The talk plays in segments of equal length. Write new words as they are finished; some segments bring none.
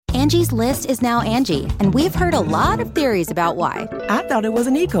Angie's List is now Angie, and we've heard a lot of theories about why. I thought it was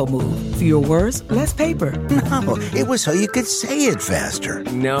an eco move. Fewer words, less paper. No, it was so you could say it faster.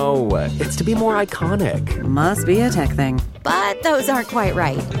 No, it's to be more iconic. Must be a tech thing. But those aren't quite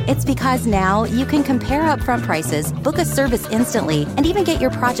right. It's because now you can compare upfront prices, book a service instantly, and even get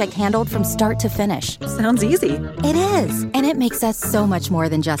your project handled from start to finish. Sounds easy. It is, and it makes us so much more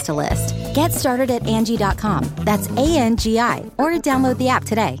than just a list. Get started at Angie.com. That's ANGI, or download the app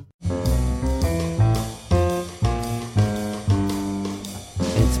today.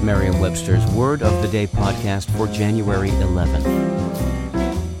 It's Merriam-Webster's Word of the Day podcast for January 11th.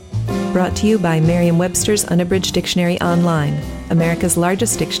 Brought to you by Merriam-Webster's Unabridged Dictionary Online, America's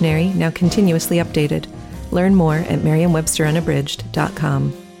largest dictionary, now continuously updated. Learn more at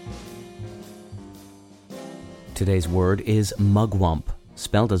merriam-websterunabridged.com. Today's word is mugwump,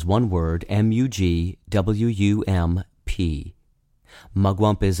 spelled as one word, Mugwump.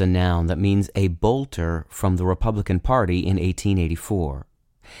 Mugwump is a noun that means a bolter from the Republican Party in 1884.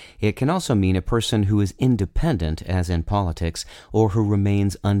 It can also mean a person who is independent, as in politics, or who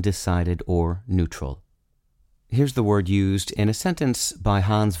remains undecided or neutral. Here's the word used in a sentence by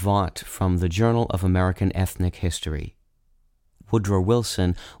Hans Vought from the Journal of American Ethnic History. Woodrow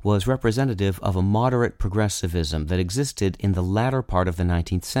Wilson was representative of a moderate progressivism that existed in the latter part of the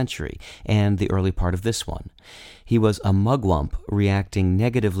 19th century and the early part of this one. He was a mugwump, reacting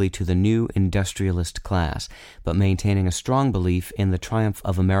negatively to the new industrialist class, but maintaining a strong belief in the triumph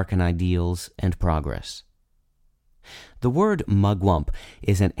of American ideals and progress. The word mugwump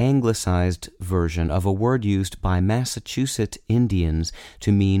is an anglicized version of a word used by Massachusett Indians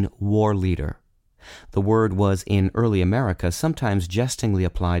to mean war leader. The word was in early America sometimes jestingly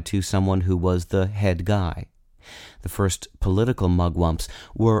applied to someone who was the head guy. The first political mugwumps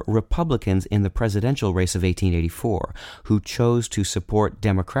were Republicans in the presidential race of 1884 who chose to support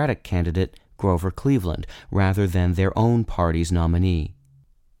Democratic candidate Grover Cleveland rather than their own party's nominee.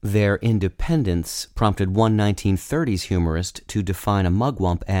 Their independence prompted one 1930s humorist to define a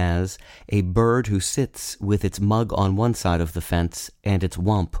mugwump as a bird who sits with its mug on one side of the fence and its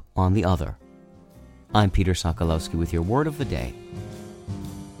wump on the other. I'm Peter Sokolowski with your Word of the Day.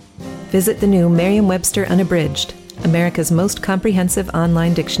 Visit the new Merriam-Webster Unabridged, America's most comprehensive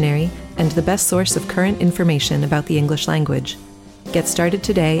online dictionary and the best source of current information about the English language. Get started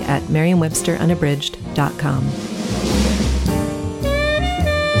today at merriam-websterunabridged.com.